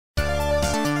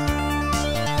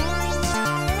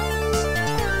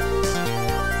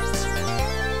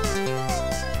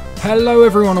Hello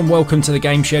everyone and welcome to the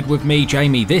Game Shed with me,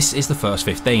 Jamie. This is the First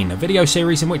 15, a video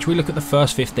series in which we look at the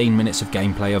first 15 minutes of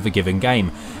gameplay of a given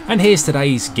game. And here's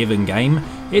today's given game.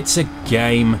 It's a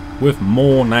game with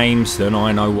more names than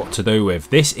I know what to do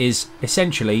with. This is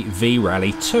essentially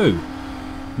V-Rally 2.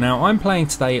 Now I'm playing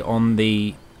today on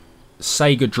the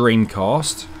Sega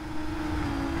Dreamcast,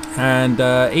 and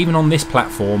even on this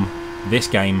platform this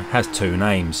game has two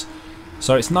names.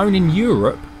 So it's known in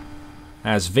Europe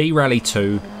as V-Rally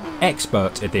 2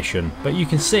 Expert Edition, but you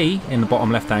can see in the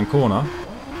bottom left hand corner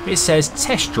it says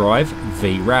Test Drive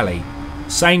V-Rally.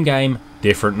 Same game,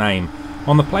 different name.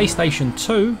 On the PlayStation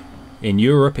 2 in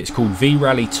Europe it's called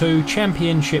V-Rally 2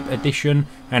 Championship Edition,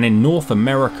 and in North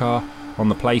America on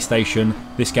the PlayStation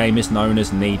this game is known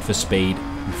as Need for Speed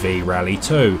V-Rally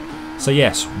 2. So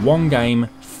yes, one game,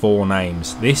 four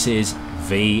names. This is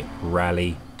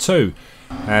V-Rally 2,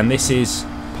 and this is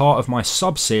part of my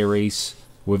sub-series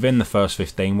within the First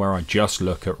 15 where I just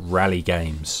look at rally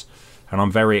games, and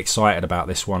I'm very excited about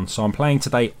this one. So I'm playing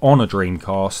today on a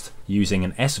Dreamcast using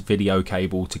an S-video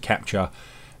cable to capture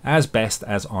as best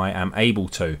as I am able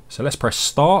to. So let's press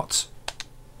start.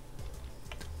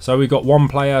 So we've got 1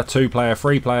 player, 2 player,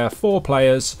 3 player, 4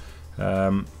 players,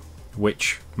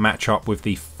 which match up with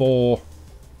the 4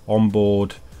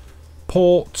 onboard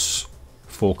ports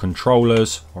for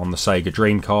controllers on the Sega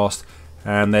Dreamcast.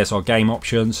 And there's our game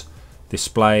options: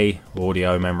 display,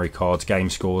 audio, memory cards, game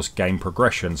scores, game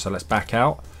progression. So let's back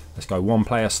out. Let's go 1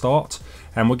 player start,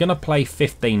 and we're going to play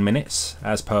 15 minutes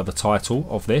as per the title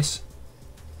of this.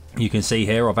 You can see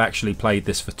here I've actually played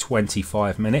this for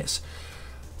 25 minutes.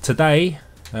 Today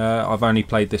I've only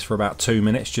played this for about 2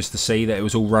 minutes just to see that it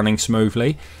was all running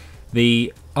smoothly.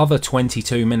 The other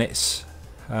 22 minutes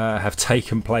have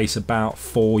taken place about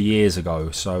 4 years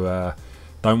ago, so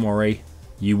don't worry,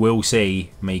 you will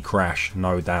see me crash,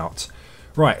 no doubt.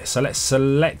 Right, so let's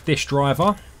select this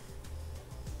driver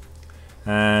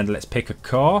and let's pick a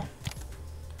car.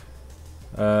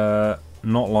 Not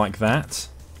like that.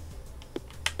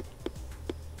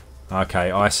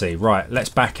 Okay, I see. Right, let's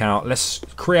back out. Let's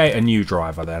create a new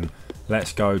driver then.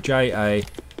 Let's go J-A-M-I-E-T.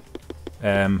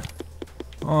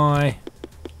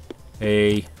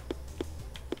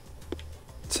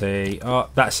 Oh,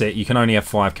 that's it. You can only have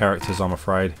 5 characters, I'm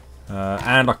afraid.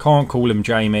 And I can't call him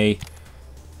Jamie,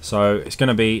 so it's going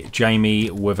to be Jamie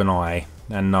with an I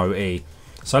and no E.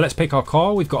 So let's pick our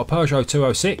car. We've got a Peugeot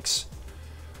 206,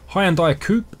 Hyundai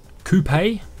Coupe,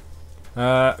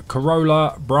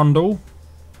 Corolla Brundle,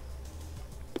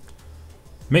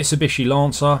 Mitsubishi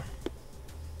Lancer,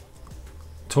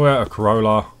 Toyota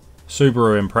Corolla,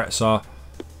 Subaru Impreza,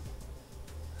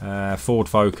 Ford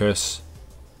Focus,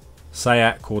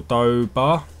 Seat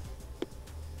Cordoba,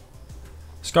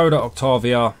 Skoda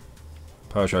Octavia,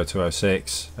 Peugeot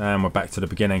 206, and we're back to the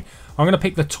beginning. I'm going to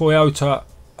pick the Toyota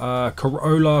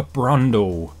Corolla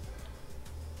Brundle.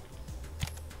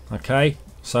 Okay,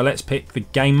 so let's pick the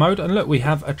game mode, and look, we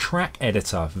have a track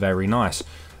editor. Very nice.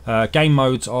 Game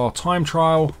modes are time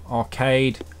trial,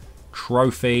 arcade,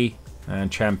 trophy,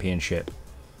 and championship.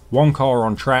 1 car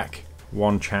on track,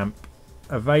 1 champ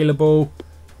available.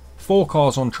 4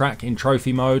 cars on track in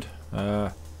trophy mode,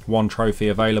 1 trophy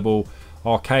available.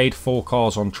 Arcade, 4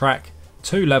 cars on track,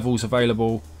 2 levels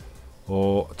available,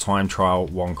 or time trial,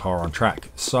 1 car on track.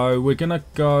 So we're gonna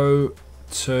go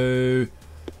to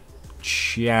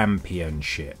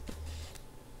championship.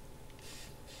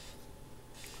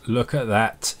 Look at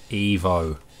that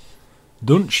Evo.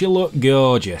 Don't you look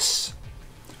gorgeous?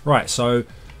 Right, so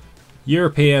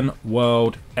European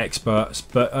World Experts,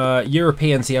 but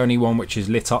European's the only one which is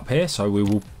lit up here, so we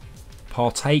will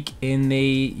partake in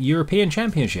the European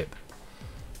Championship.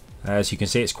 As you can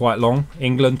see, it's quite long.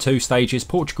 England 2 stages,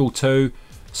 Portugal 2,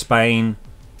 Spain,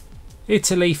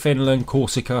 Italy, Finland,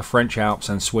 Corsica, French Alps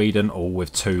and Sweden, all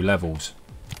with 2 levels.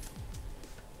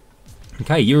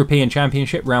 Okay, European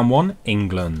Championship round 1,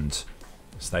 England,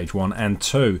 stage 1 and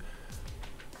 2.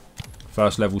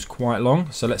 First level's quite long,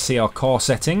 so let's see our car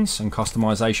settings and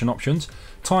customization options.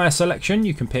 Tyre selection,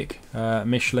 you can pick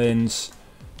Michelin's,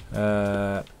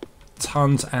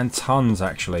 tons and tons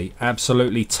actually,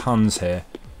 absolutely tons here.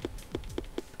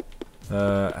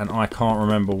 And I can't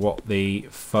remember what the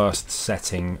first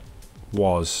setting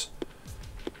was,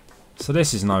 so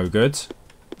this is no good.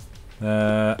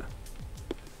 I'm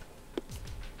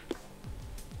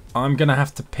gonna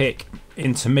have to pick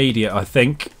intermediate, I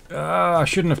think. I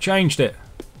shouldn't have changed it.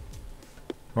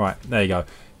 Right, there you go.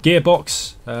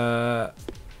 Gearbox,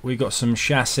 we got some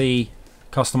chassis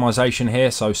customization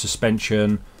here, so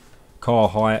suspension, car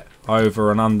height,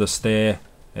 over and understeer,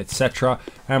 etc.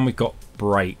 And we've got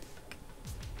brake.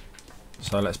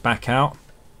 So let's back out.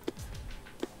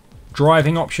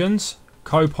 driving options,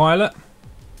 co-pilot,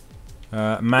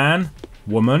 man,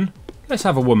 woman. Let's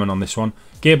have a woman on this one.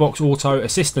 Gearbox auto,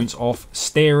 assistance off,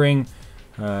 steering,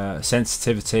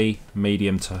 sensitivity,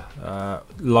 medium to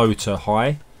low to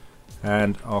high.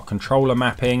 And our controller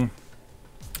mapping.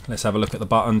 Let's have a look at the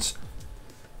buttons.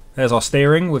 There's our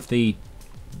steering with the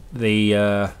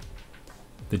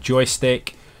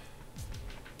joystick.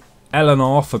 L and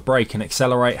R for brake and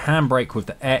accelerate. Handbrake with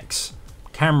the X.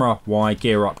 Camera Y,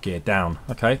 gear up, gear down.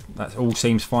 Okay, that all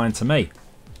seems fine to me.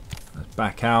 Let's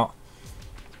back out.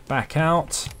 Back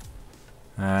out.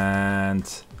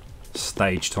 And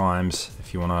stage times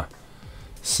if you want to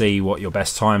see what your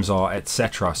best times are,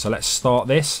 etc. So let's start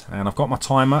this, and I've got my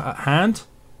timer at hand.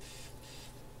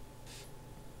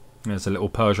 There's a little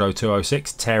Peugeot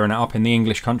 206 tearing it up in the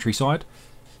English countryside.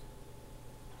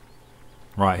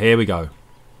 Right, here we go.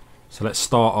 So let's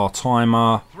start our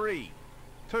timer. 3,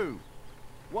 2,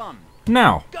 1.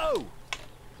 Now. Go.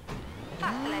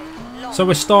 So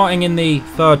we're starting in the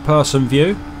third person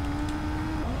view.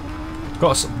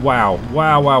 Got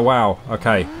wow.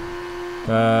 Okay.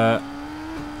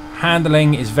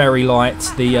 Handling is very light.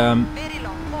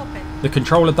 The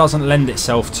controller doesn't lend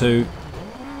itself to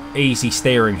easy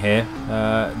steering here.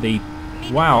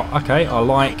 Wow. Okay, I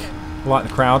like the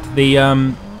crowd.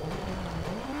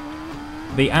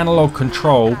 The analog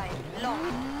control,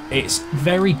 it's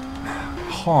very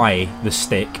high, the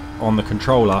stick on the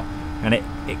controller, and it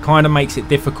kind of makes it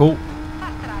difficult.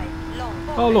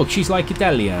 Oh look, she's like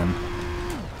Italian.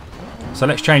 So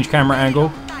let's change camera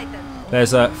angle.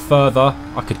 There's a further,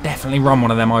 I could definitely run one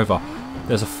of them over.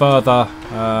 There's a further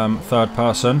third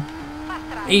person,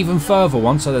 even further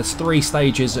one, so there's 3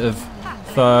 stages of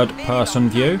third person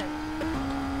view.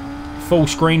 Full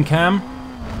screen cam,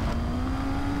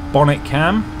 bonnet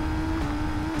cam.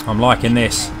 I'm liking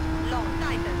this.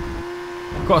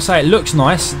 I've got to say, it looks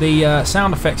nice. The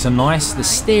sound effects are nice. The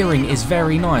steering is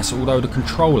very nice, although the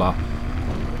controller,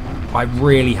 I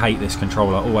really hate this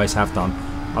controller, always have done.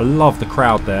 I love the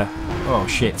crowd there. Oh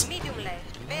shit.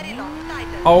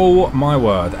 Oh my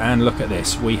word. And look at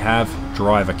this. We have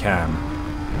driver cam.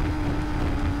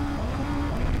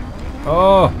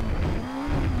 Oh.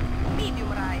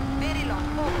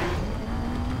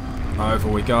 Over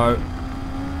we go.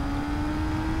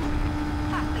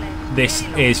 This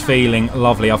is feeling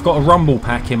lovely. I've got a rumble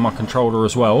pack in my controller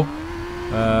as well.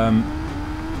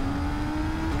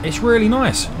 It's really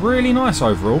nice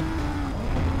overall.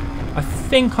 I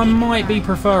think I might be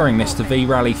preferring this to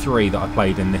V-Rally 3 that I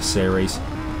played in this series.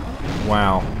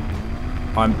 Wow.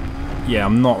 I'm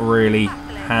not really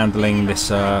handling this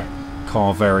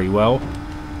car very well.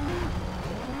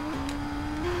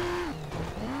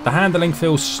 The handling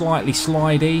feels slightly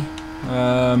slidey.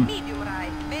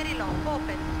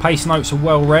 Pace notes are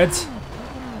well read.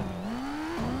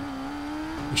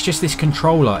 It's just this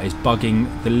controller is bugging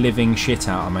the living shit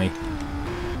out of me.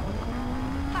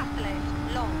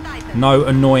 No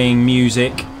annoying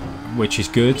music, which is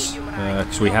good,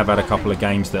 because we have had a couple of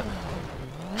games that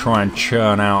try and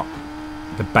churn out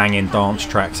the banging dance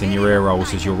tracks in your ear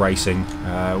rolls as you're racing,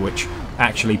 which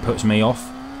actually puts me off.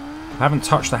 I haven't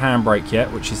touched the handbrake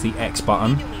yet, which is the X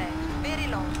button.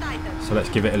 So let's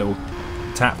give it a little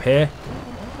tap here.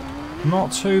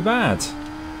 Not too bad.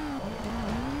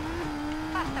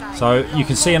 So you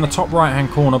can see in the top right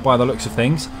hand corner by the looks of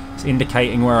things, it's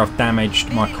indicating where I've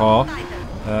damaged my car.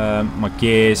 My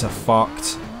gears are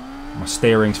fucked, my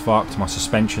steering's fucked, my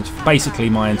suspension's, basically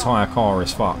my entire car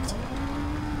is fucked.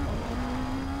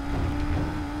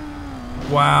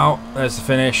 Wow, there's the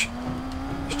finish.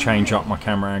 Let's change up my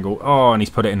camera angle. Oh, and he's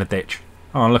put it in the ditch.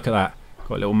 Oh, look at that.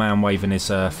 Got a little man waving his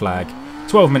flag.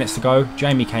 12 minutes to go.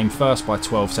 Jamie came first by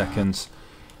 12 seconds.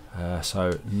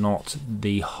 So not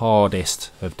the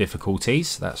hardest of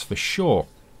difficulties, that's for sure.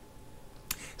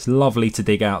 It's lovely to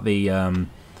dig out the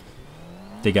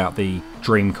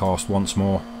Dreamcast once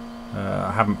more.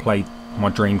 I haven't played my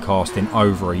Dreamcast in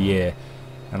over a year,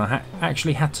 and I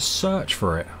actually had to search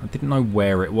for it. I didn't know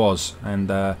where it was, and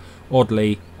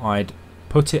oddly I'd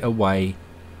put it away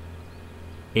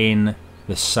in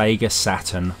the Sega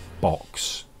Saturn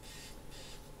box.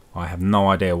 I have no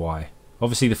idea why.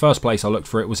 Obviously the first place I looked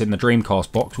for it was in the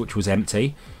Dreamcast box, which was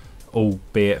empty,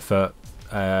 albeit for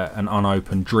an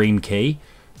unopened Dream key.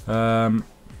 Yeah,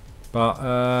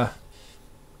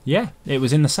 it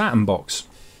was in the Saturn box.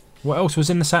 What else was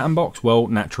in the Saturn box? Well,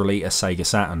 naturally a Sega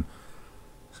Saturn.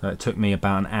 So it took me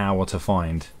about an hour to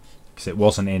find, because it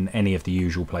wasn't in any of the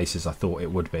usual places I thought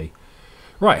it would be.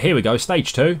 Right, here we go,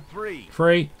 stage 2.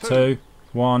 3, 2,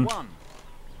 1.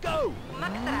 Go!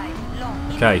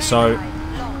 Okay, so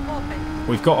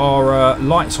we've got our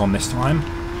lights on this time.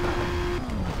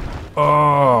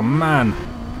 Oh, man.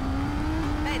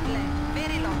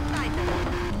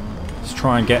 Let's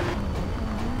try and get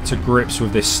to grips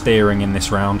with this steering in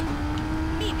this round.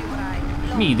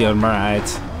 Medium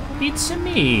right. It's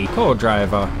me,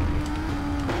 co-driver.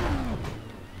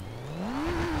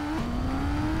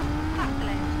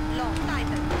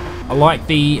 I like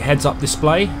the heads-up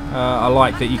display. I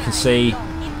like that you can see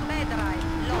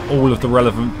all of the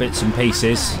relevant bits and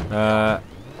pieces.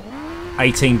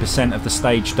 18% of the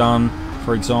stage done,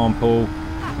 for example.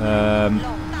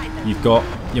 You've got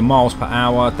your miles per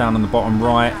hour down on the bottom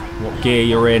right, what gear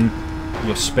you're in,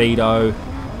 your speedo.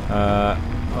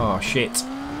 Oh shit.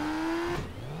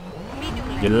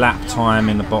 Your lap time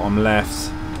in the bottom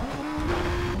left.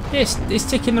 It's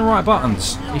ticking the right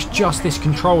buttons. It's just this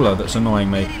controller that's annoying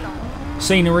me.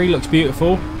 Scenery looks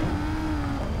beautiful.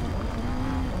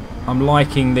 I'm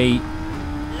liking the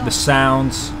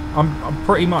sounds.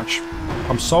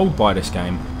 I'm sold by this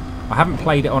game. I haven't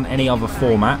played it on any other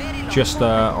format, just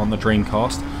on the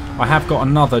Dreamcast. I have got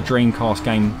another Dreamcast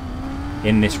game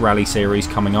in this rally series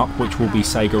coming up, which will be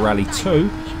Sega Rally 2,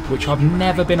 which I've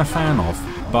never been a fan of.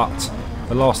 But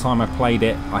the last time I played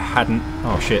it, I hadn't...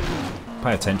 Oh shit,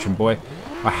 pay attention boy.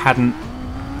 I hadn't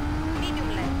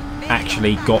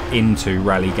actually got into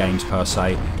rally games per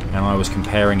se, and I was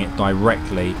comparing it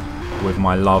directly with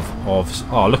my love of...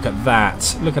 Oh, look at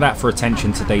that. Look at that for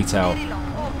attention to detail.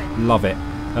 Love it.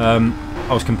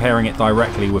 I was comparing it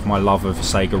directly with my love of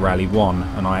Sega Rally 1,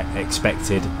 and I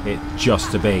expected it just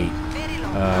to be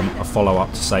a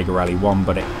follow-up to Sega Rally 1,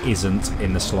 but it isn't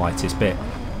in the slightest bit.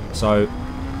 So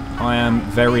I am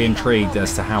very intrigued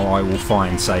as to how I will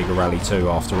find Sega Rally 2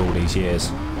 after all these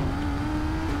years.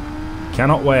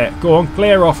 Cannot wait. Go on,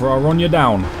 clear off or I'll run you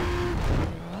down.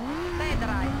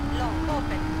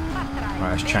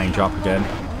 Right, let's change up again.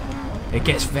 It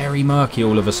gets very murky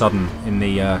all of a sudden in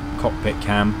the cockpit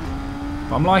cam.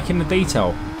 But I'm liking the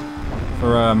detail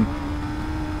for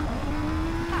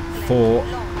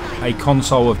a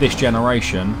console of this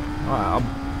generation. I'm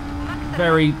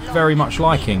very, very much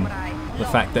liking the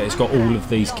fact that it's got all of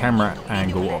these camera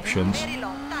angle options.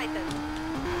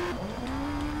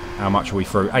 How much are we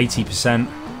through? 80%.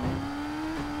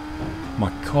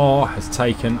 My car has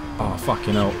taken... Oh,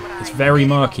 fucking hell. It's very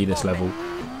murky, this level.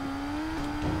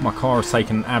 My car has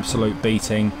taken an absolute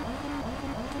beating.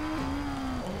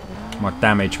 My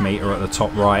damage meter at the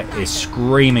top right is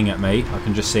screaming at me. I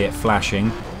can just see it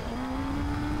flashing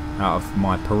out of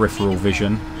my peripheral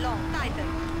vision.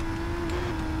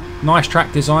 Nice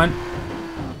track design.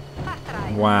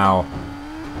 Wow.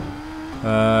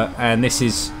 And this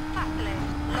is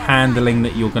handling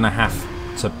that you're going to have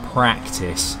to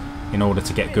practice in order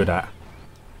to get good at.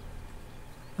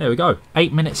 There we go.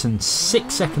 8 minutes and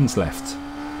 6 seconds left.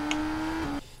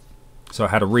 So I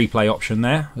had a replay option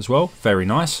there as well. Very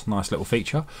nice. Nice little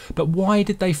feature. But why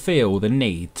did they feel the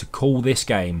need to call this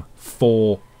game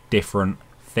 4 different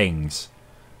things?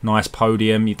 Nice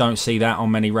podium. You don't see that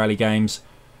on many rally games.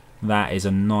 That is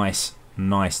a nice,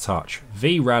 nice touch.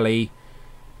 V-Rally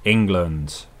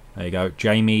England. There you go.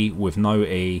 Jamie with no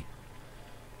E.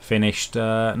 Finished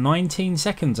 19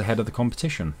 seconds ahead of the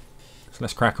competition. So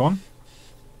let's crack on.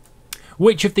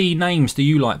 Which of the names do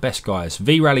you like best, guys?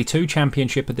 V-Rally 2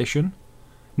 Championship Edition,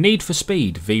 Need for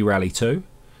Speed V-Rally 2,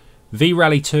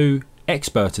 V-Rally 2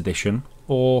 Expert Edition,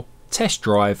 or Test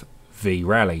Drive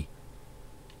V-Rally?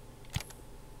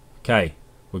 Okay,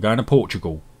 we're going to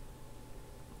Portugal.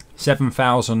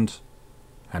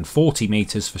 7,040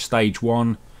 metres for Stage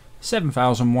 1,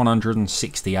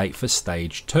 7,168 for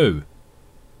Stage 2.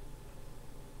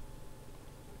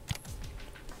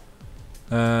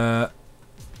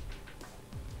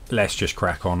 Let's just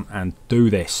crack on and do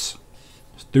this.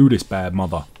 Let's do this, bad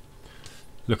mother.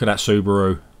 Look at that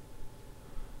Subaru.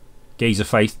 Geezer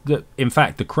face. In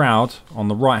fact, the crowd on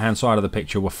the right hand side of the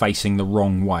picture were facing the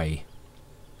wrong way.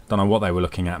 Don't know what they were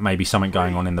looking at. Maybe something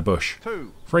going on in the bush.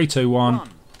 3, 2, 1.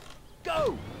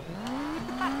 Go!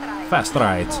 Fast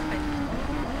right.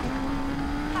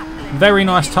 Very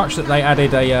nice touch that they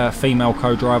added a female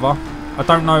co-driver. I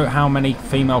don't know how many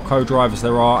female co-drivers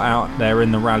there are out there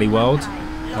in the rally world.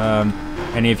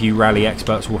 Any of you rally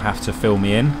experts will have to fill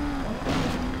me in.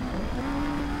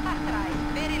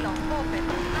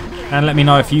 And let me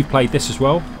know if you've played this as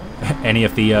well. Any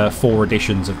of the 4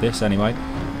 editions of this anyway.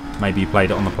 Maybe you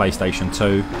played it on the PlayStation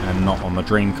 2 and not on the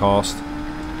Dreamcast.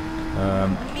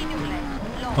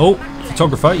 Oh,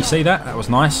 photographer, you see that? That was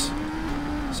nice.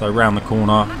 So round the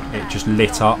corner, it just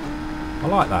lit up. I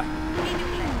like that.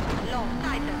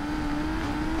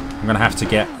 I'm going to have to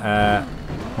get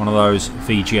one of those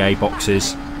VGA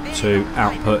boxes to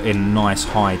output in nice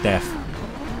high def.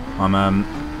 I'm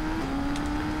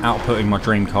outputting my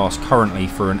Dreamcast currently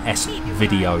through an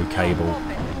S-video cable,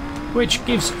 which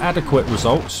gives adequate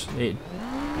results. It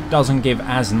doesn't give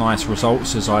as nice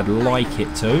results as I'd like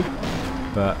it to,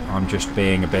 but I'm just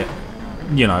being a bit,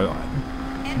 you know,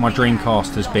 my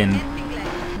Dreamcast has been,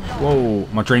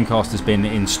 my Dreamcast has been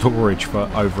in storage for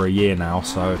over a year now,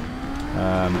 so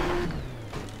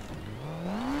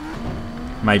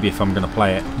maybe if I'm going to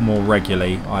play it more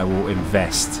regularly, I will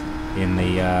invest in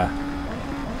the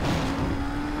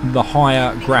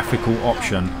higher graphical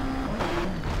option.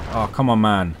 Oh, come on,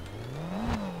 man.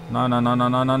 No, no, no, no,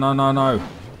 no, no, no, no, no.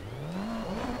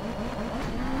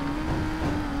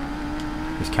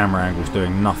 This camera angle's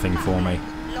doing nothing for me.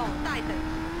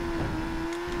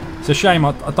 It's a shame.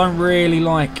 I don't really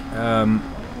like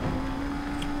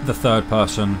the third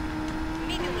person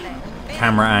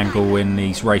camera angle in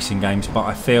these racing games, but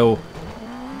I feel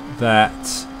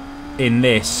that in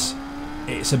this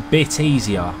it's a bit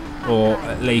easier, or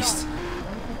at least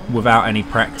without any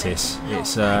practice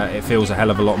it feels a hell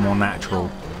of a lot more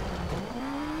natural.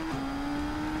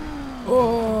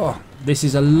 Oh, this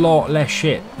is a lot less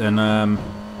shit than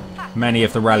many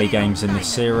of the rally games in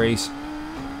this series.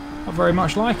 I very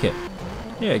much like it.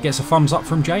 Yeah, it gets a thumbs up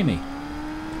from Jamie.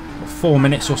 Got 4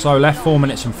 minutes or so left, 4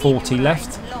 minutes and 40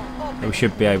 left. We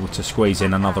should be able to squeeze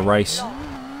in another race.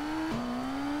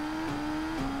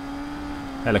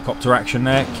 Helicopter action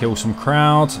there, kill some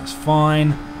crowds, that's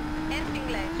fine.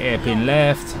 Hairpin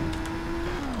left.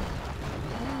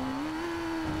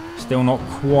 Still not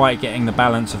quite getting the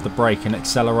balance of the brake and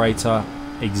accelerator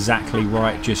exactly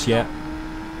right just yet.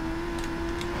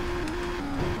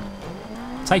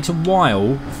 Takes a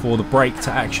while for the brake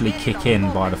to actually kick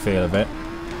in by the feel of it.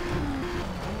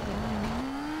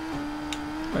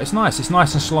 But it's nice and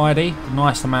slidey,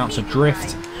 nice amounts of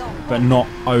drift, but not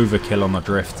overkill on the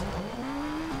drift.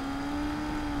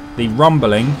 The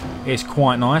rumbling is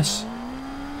quite nice.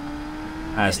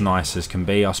 As nice as can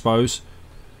be, I suppose.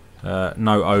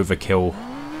 No overkill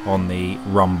on the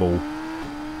rumble.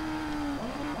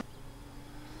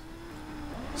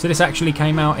 So this actually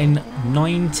came out in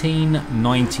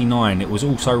 1999. It was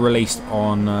also released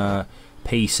on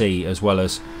PC as well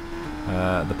as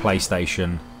the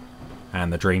PlayStation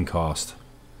and the Dreamcast.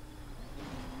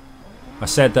 I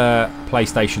said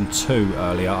PlayStation 2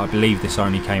 earlier. I believe this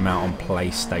only came out on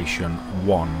PlayStation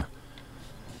 1.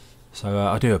 So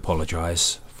I do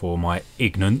apologise for my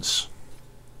ignorance.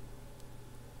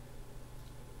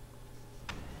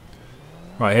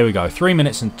 Right, here we go. 3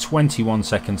 minutes and 21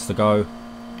 seconds to go.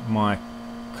 My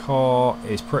car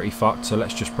is pretty fucked, so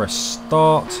let's just press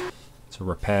start to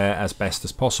repair as best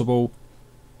as possible.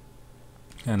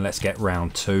 And let's get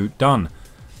round 2 done.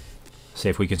 See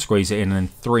if we can squeeze it in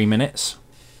 3 minutes.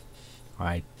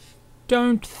 I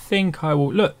don't think I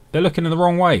will. Look, they're looking in the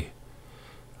wrong way.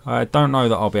 I don't know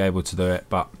that I'll be able to do it,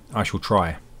 but I shall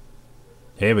try.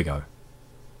 Here we go.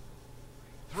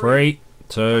 3,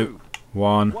 2,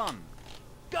 1.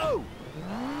 Go!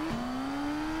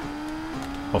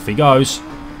 Off he goes.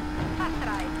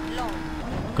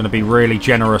 Going to be really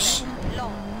generous.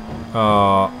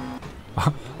 I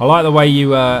like the way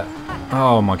you,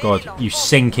 oh my god, you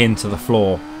sink into the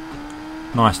floor.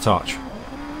 Nice touch.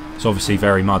 It's obviously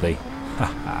very muddy.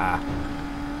 I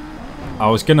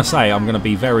was going to say I'm going to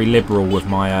be very liberal with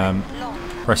my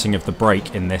pressing of the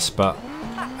brake in this, but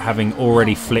having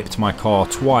already flipped my car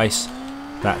twice,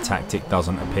 that tactic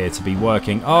doesn't appear to be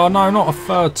working. Oh no, not a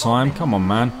third time. Come on,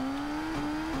 man.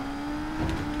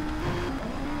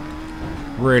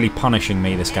 Really punishing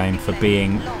me, this game, for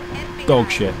being dog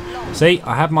shit. See,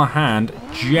 I had my hand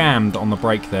jammed on the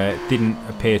brake there. It didn't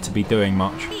appear to be doing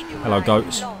much. Hello,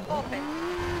 goats.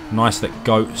 Nice that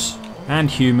goats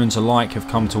and humans alike have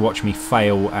come to watch me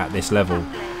fail at this level.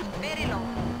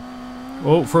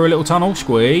 Oh, through a little tunnel.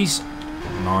 Squeeze.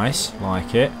 Nice.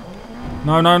 Like it.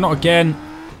 No, no, not again.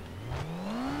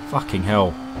 Fucking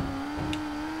hell.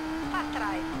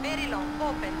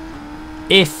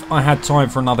 If I had time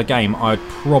for another game, I'd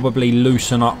probably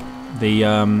loosen up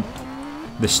the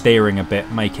steering a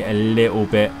bit, make it a little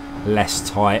bit less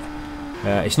tight.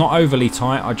 It's not overly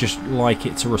tight. I just like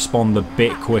it to respond a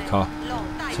bit quicker.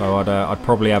 So I'd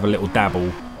probably have a little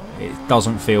dabble. It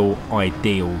doesn't feel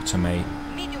ideal to me.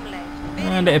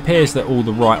 And it appears that all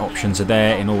the right options are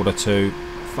there in order to...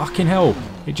 Fucking hell!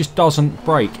 It just doesn't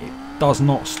brake. It does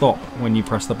not stop when you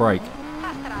press the brake.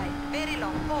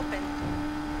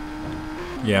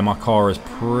 Yeah, my car is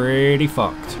pretty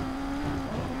fucked.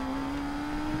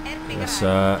 Let's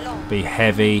be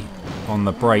heavy on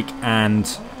the brake and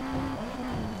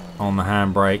on the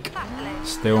handbrake.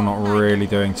 Still not really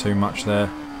doing too much there.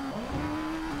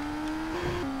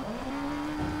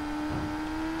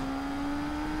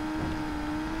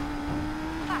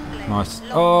 Nice.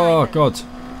 Oh, God.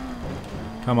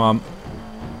 Come on.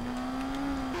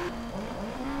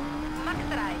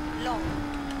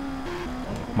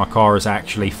 My car is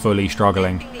actually fully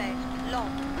struggling.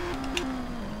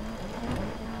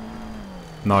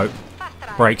 No.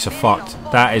 Brakes are fucked.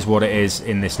 That is what it is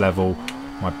in this level.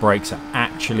 My brakes are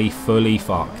actually fully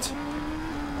fucked.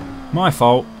 My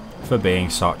fault for being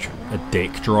such a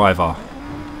dick driver.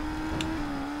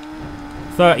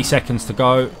 30 seconds to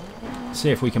go. See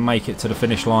if we can make it to the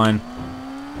finish line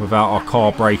without our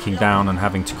car breaking down and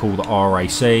having to call the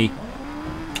RAC.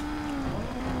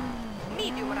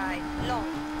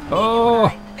 Oh!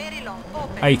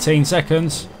 18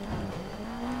 seconds.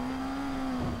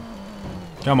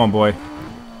 Come on, boy.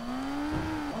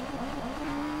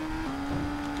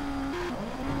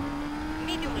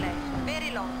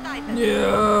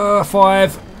 Yeah,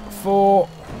 5, 4,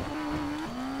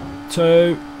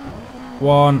 2,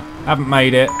 1. Haven't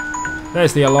made it.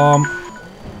 There's the alarm.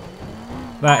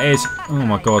 That is, oh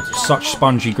my god, such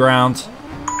spongy ground.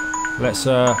 Let's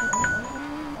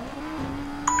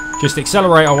just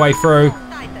accelerate our way through.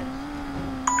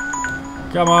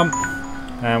 Come on.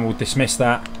 And we'll dismiss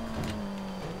that.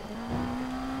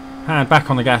 Hand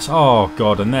back on the gas. Oh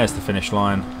god, and there's the finish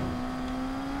line.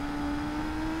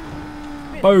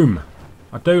 Boom.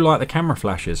 I do like the camera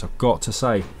flashes, I've got to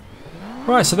say.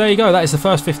 Right, so there you go. That is the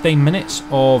first 15 minutes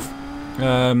of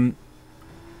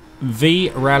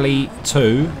V-Rally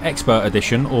 2 Expert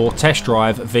Edition, or Test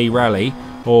Drive V-Rally,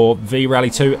 or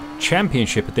V-Rally 2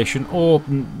 Championship Edition, or,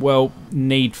 well,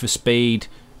 Need for Speed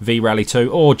V-Rally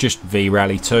 2, or just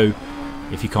V-Rally 2,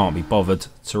 if you can't be bothered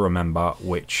to remember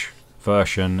which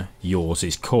version yours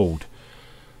is called.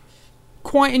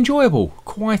 Quite enjoyable,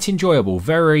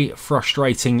 very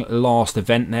frustrating last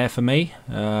event there for me,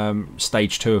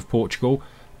 stage 2 of Portugal,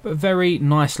 but very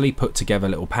nicely put together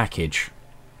little package.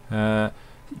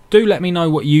 Do let me know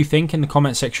what you think in the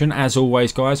comment section. As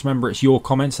always, guys, remember it's your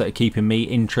comments that are keeping me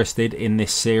interested in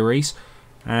this series,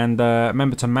 and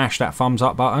remember to mash that thumbs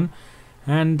up button,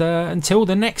 and until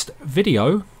the next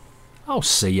video, I'll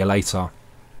see you later.